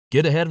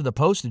Get ahead of the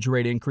postage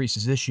rate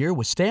increases this year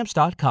with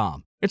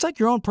Stamps.com. It's like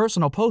your own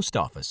personal post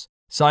office.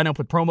 Sign up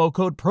with promo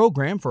code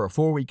PROGRAM for a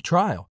 4-week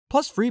trial,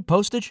 plus free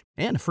postage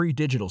and a free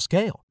digital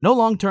scale. No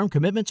long-term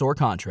commitments or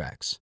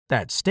contracts.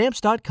 That's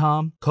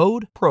Stamps.com,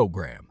 code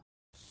PROGRAM.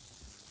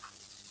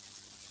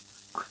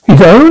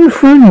 His own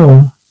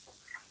funeral.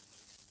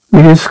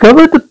 We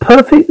discovered the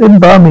perfect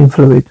embalming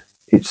fluid.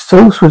 Its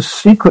source was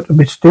secret and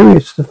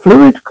mysterious. The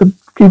fluid could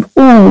give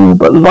all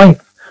but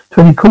life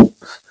to any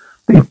corpse,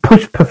 but he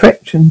pushed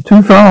perfection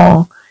too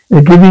far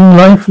in giving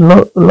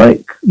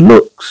life-like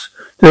looks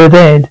to the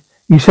dead.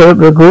 He set up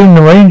the green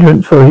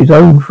arrangements for his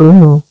own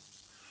funeral.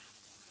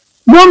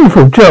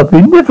 Wonderful job.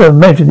 You'd never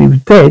imagined he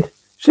was dead.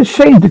 It's a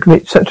shame to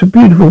commit such a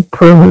beautiful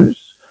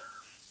promise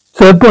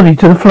to a body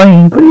to the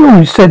flames, but he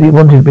always said he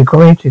wanted to be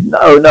cremated.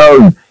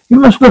 No, you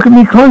must look at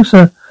me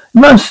closer.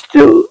 You must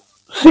still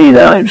see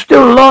that I'm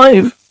still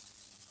alive.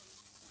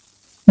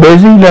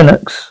 Leslie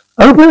Lennox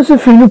opens the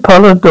funeral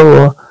parlour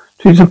door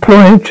to his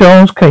employer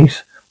Charles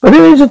Case, but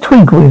there is a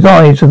twinkle in his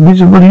eyes of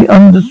miserably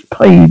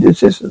underpaid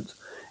assistance.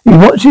 He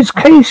watches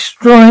Case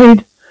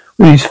stride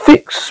with his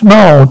fixed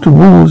smile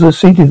towards a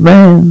seated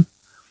man.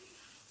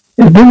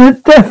 There's been a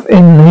death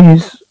in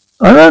his...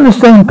 I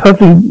understand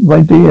perfectly,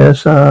 my dear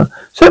sir.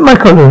 Accept my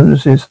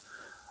condolences.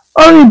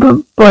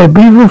 Only by a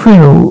beautiful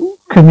funeral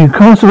can you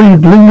cast away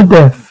the gloom of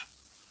death.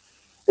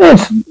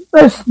 Yes,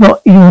 let's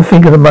not even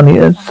think of the money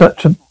at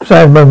such a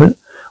sad moment.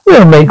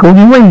 We'll make all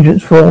the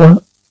arrangements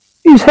for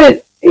his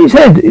head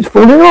is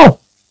falling off.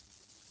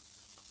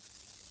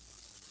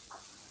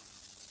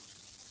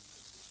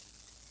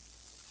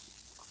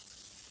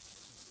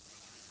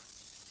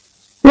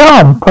 The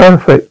arm,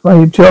 perfect.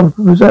 My job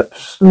was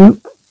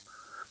absolute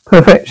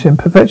perfection.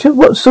 Perfection?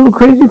 What sort of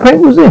crazy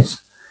prank was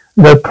this?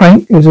 No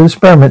prank, it was an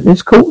experiment.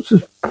 This corpse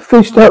was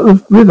fished out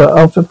of the river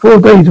after 4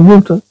 days of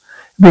water. It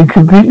had been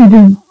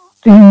completely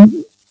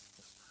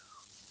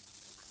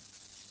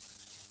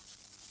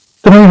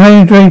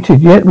dehydrated,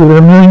 yet with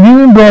a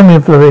new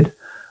embalming fluid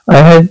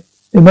it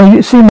made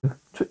it seem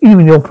to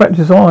even your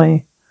practiced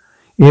eye.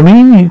 You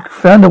mean you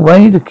found a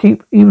way to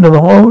keep even a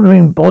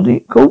mouldering body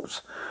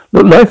corpse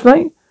look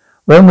lifelike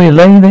when we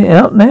laid it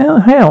out now?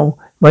 How?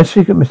 My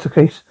secret, Mr.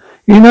 Case.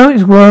 You know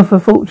it's worth a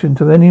fortune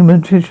to any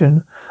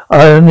magician.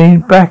 I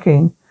need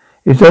backing.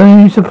 It's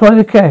only you supply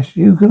the cash.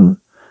 You can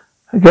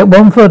get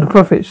 1/3 of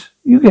profits.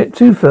 You get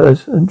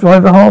 2/3 and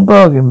drive a hard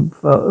bargain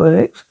for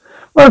X.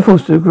 My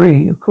force to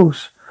agree, of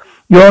course.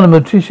 You're the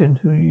magician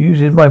who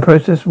uses my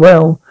process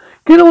well.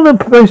 Get on the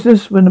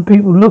process when the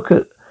people look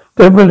at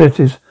their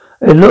relatives.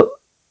 They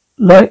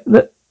like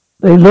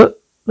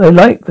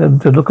them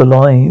to look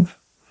alive.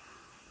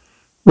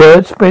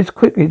 Word spreads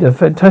quickly. The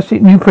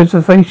fantastic new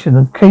preservation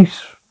and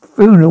Case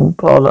funeral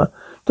parlour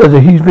does a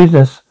huge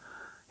business.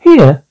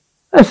 Here,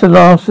 that's the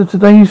last of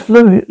today's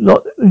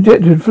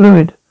injected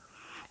fluid.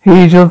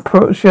 Here's your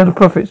share of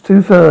profits,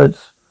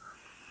 2/3.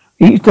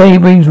 Each day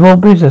brings more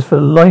business for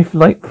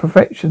life-like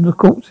perfection of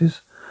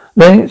corpses.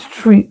 Lennox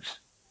threats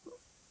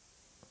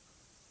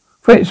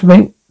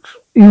makes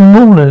even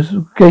mourners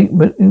gape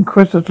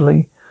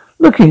incredulously.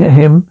 Looking at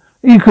him,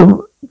 you can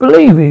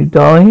believe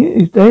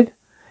he's dead.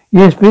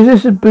 Yes,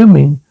 business is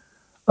booming.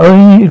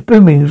 Only it's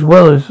booming as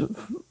well as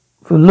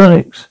for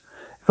Lennox.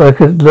 If I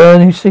could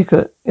learn his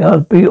secret, it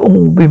would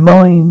all be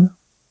mine.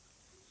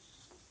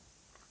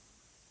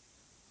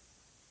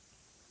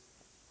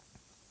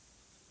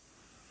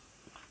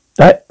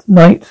 That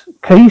night,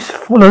 Case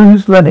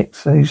follows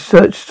Lennox and he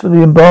searches for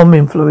the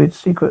embalming fluid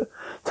secret.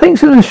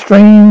 Takes him a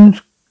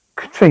strange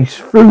chase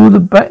through the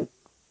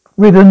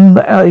back-ridden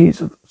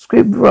alleys of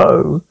Skid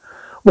Row.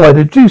 Why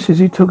the deuce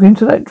he took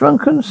into that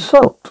drunken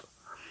salt?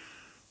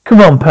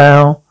 Come on,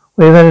 pal.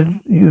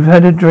 You've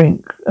had a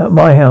drink at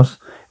my house.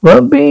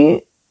 Won't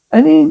be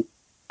any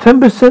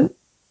 10%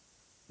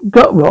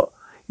 gut rot.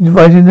 He's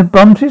inviting the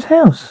bum to his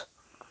house.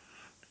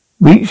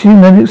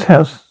 Reaching Lennox's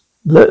house,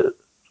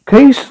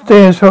 Case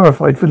stares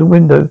horrified through the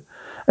window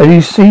as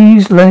he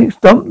sees Lennox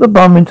dump the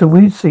bum into a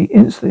weird seat.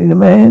 Instantly, the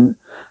man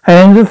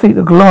hands and feet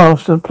are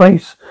glassed to the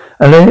place,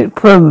 and Lennox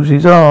probes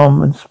his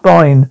arm and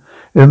spine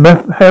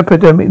with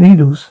hypodermic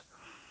needles.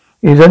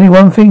 There's only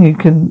one thing that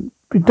can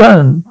be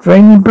done: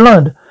 draining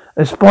blood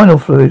and spinal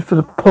fluid for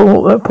that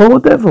poor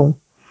devil.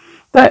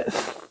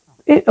 That's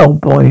it, old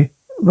boy.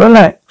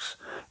 Relax.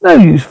 No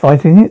use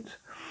fighting it.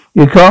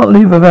 You can't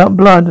live without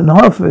blood, and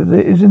half of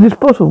it is in this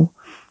bottle.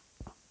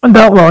 And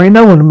don't worry,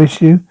 no one will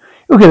miss you.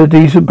 You'll get a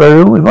decent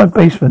burial in my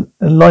basement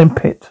and lime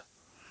pit.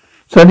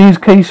 Suddenly his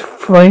Case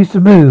tries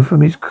to move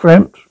from his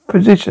cramped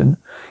position.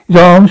 His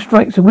arm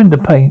strikes a window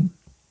pane.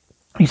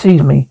 He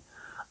sees me.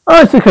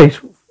 It's the Case.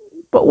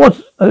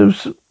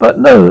 But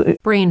no.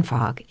 Brain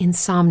fog,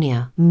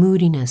 insomnia,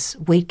 moodiness,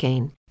 weight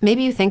gain.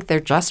 Maybe you think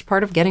they're just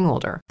part of getting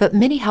older, but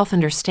MIDI Health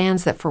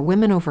understands that for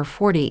women over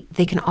 40,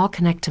 they can all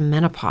connect to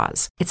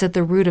menopause. It's at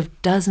the root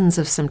of dozens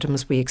of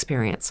symptoms we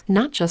experience,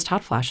 not just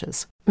hot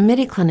flashes.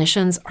 MIDI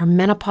clinicians are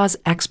menopause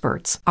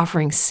experts,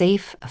 offering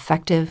safe,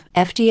 effective,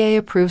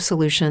 FDA-approved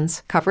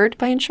solutions covered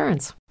by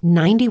insurance.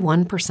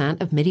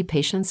 91% of MIDI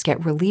patients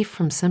get relief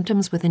from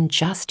symptoms within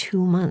just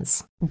 2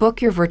 months.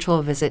 Book your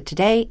virtual visit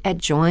today at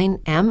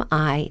joinmidi.com.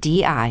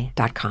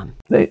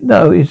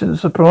 No, it's a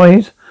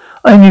surprise.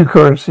 I knew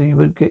currency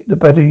would get the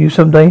better of you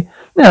someday.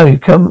 Now you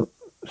come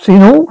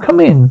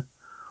in.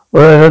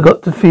 Well, I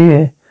got to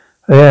fear.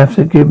 They have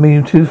to give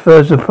me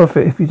 2/3 of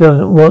profit if he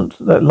doesn't want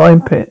that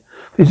lime pit.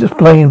 He's just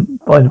examined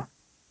by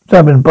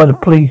the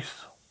police.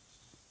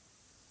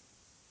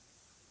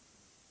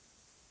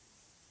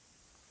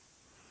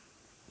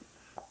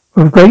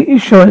 With great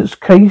assurance,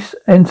 Case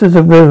enters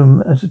a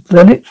room as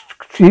Lennox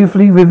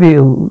carefully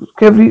reveals,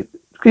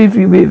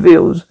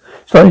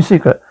 starting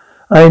secret.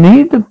 I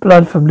need the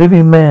blood from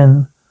living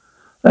man.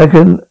 I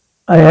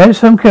add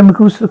some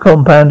chemicals to the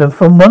compound, and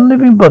from one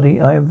living body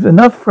I have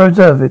enough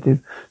preservative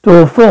to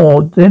all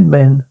 4 dead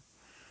men.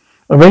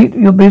 I rate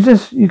your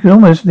business, you can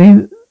almost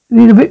need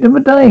a victim a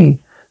day.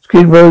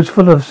 Skid Row's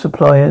full of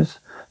suppliers.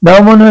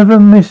 No one ever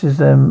misses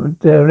them,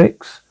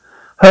 derelicts.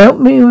 Help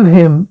me with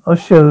him, I'll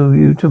show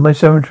you to my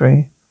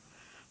cemetery.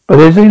 But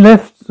as he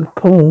left the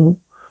pool,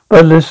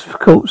 bloodless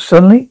corpse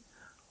suddenly,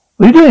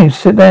 what are you doing?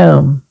 Sit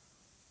down.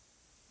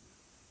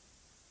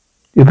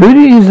 Your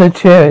booty is a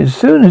chair. As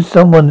soon as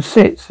someone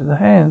sits in the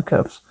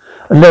handcuffs,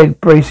 a leg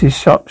braces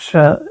snap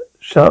shut.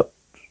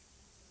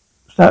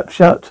 Let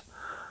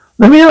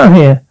me out of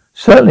here.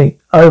 Certainly,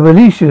 I will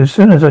release you as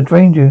soon as I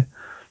drained you.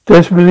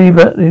 Desperately,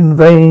 but in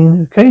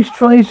vain. Case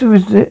tries to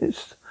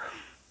resist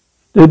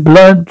the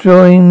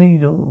blood-drawing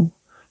needle.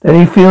 Then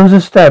he feels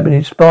a stab in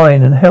his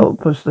spine and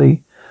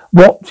helplessly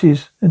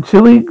watches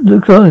until he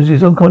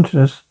closes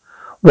unconscious.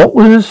 What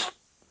was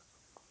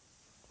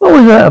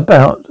that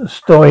about? A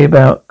story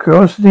about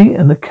curiosity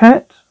and the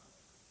cat?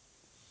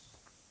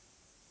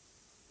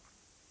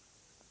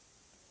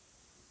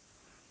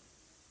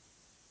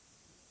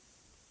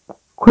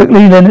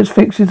 Quickly, Lennox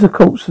fixes the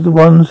corpse of the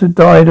ones who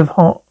died of a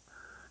heart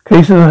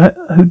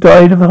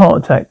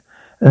attack.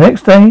 The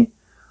next day,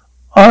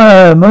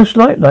 most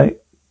like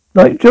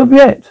job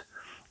yet.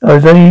 I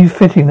was only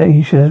fitting that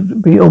he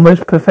should be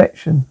almost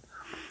perfection.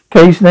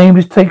 Case name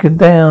is taken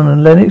down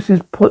and Lennox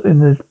is put in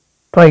the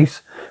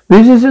place.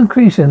 Business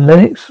increasing.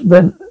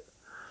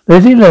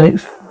 Leslie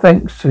Lennox,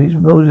 thanks to his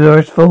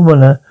murderous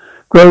formula,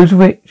 grows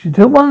rich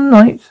until one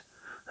night,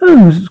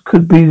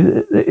 could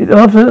be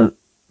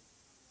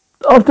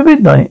after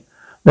midnight,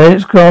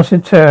 Lennox glanced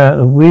in terror at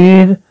the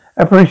weird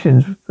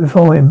apparitions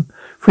before him.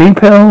 Three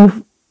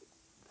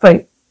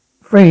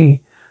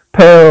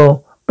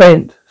pale,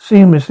 bent,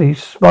 seamlessly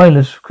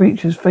spineless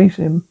creatures face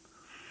him.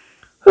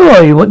 Who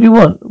are you? What do you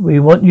want? We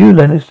want you,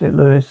 Lennox.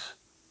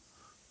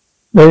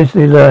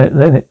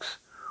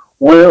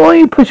 Why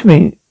you push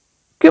me?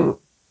 Get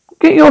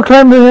your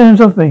clammy hands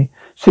off me.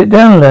 Sit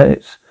down,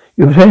 Lennox.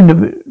 You pretend to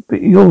be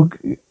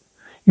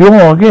you're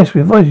our guest.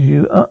 We invited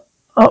you up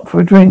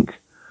for a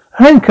drink.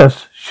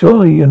 Handcuffs.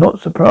 Surely you're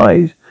not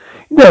surprised.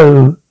 You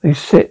know they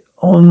sit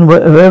on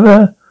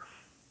whatever.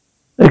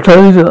 They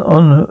close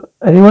on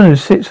anyone who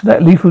sits in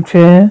that lethal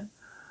chair.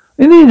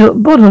 We need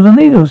bottles and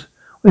needles.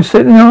 We're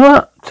setting them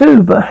up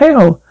too, but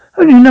how?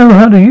 How do you know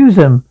how to use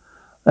them?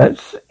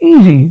 That's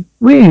easy.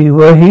 We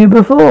were here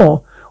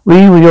before.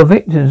 We were your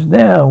victims.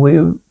 Now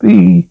you'll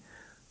be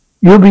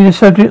the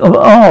subject of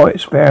our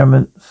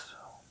experiments.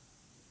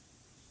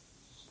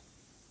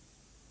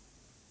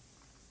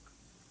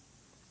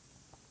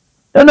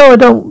 No, I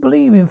don't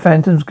believe in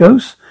phantoms,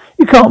 ghosts.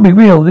 You can't be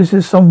real. This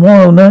is some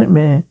wild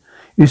nightmare.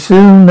 You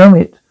soon know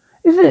it.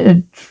 Isn't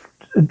it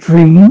a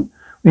dream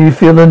when you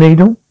feel the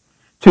needle?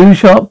 Two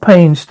sharp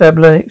pains stab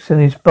Lennox in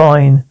his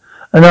spine.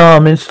 An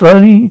arm and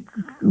slowly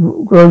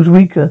grows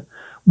weaker,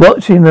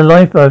 watching the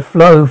lifeblood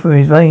flow from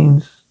his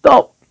veins.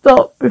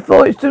 Stop,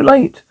 before it's too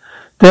late.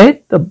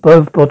 Dead?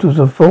 Both bottles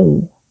are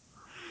full.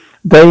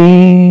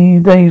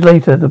 Days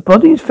later, the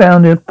body is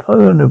found in a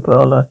porno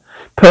parlor.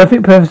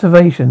 Perfect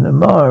preservation,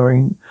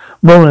 admiring.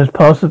 Mourners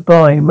passers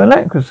by,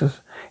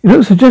 miraculous. He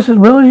looks just as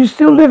well as he's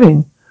still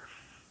living.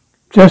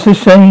 Just a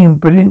shame,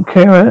 brilliant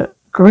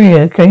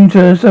career came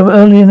to so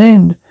early an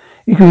end.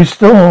 He could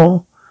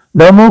restore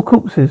no more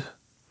corpses.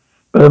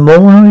 But the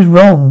mourner is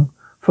wrong.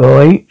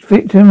 For each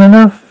victim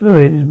enough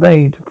fluid is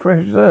made to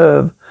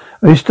preserve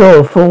and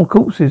restore 4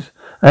 corpses.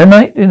 At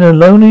night in a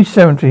lonely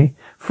cemetery,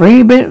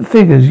 3 bent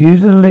figures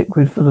use the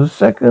liquid for the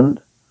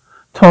second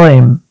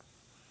time.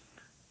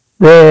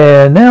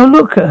 There, now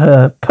look at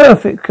her,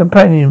 perfect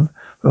companion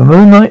for a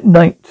moonlight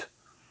night.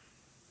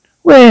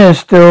 Where's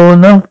still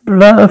enough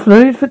blood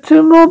fluid for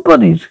 2 more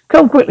bodies?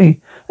 Come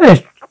quickly,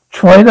 let's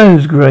try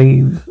those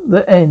graves.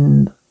 The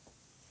end.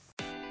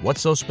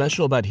 What's so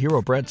special about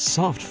Hero Bread's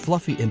soft,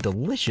 fluffy, and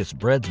delicious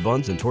breads,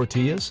 buns, and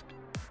tortillas?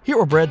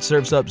 Hero Bread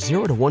serves up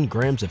 0 to 1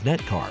 grams of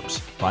net carbs,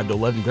 5 to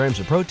 11 grams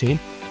of protein,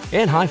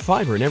 and high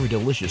fiber in every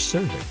delicious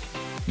serving.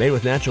 Made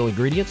with natural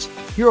ingredients,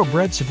 Hero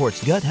Bread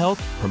supports gut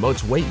health,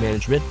 promotes weight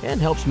management, and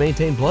helps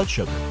maintain blood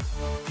sugar.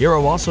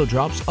 Hero also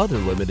drops other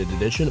limited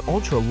edition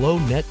ultra-low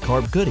net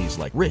carb goodies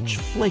like rich,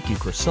 flaky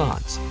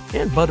croissants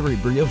and buttery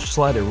brioche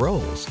slider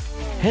rolls.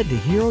 Head to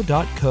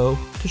hero.co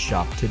to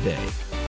shop today.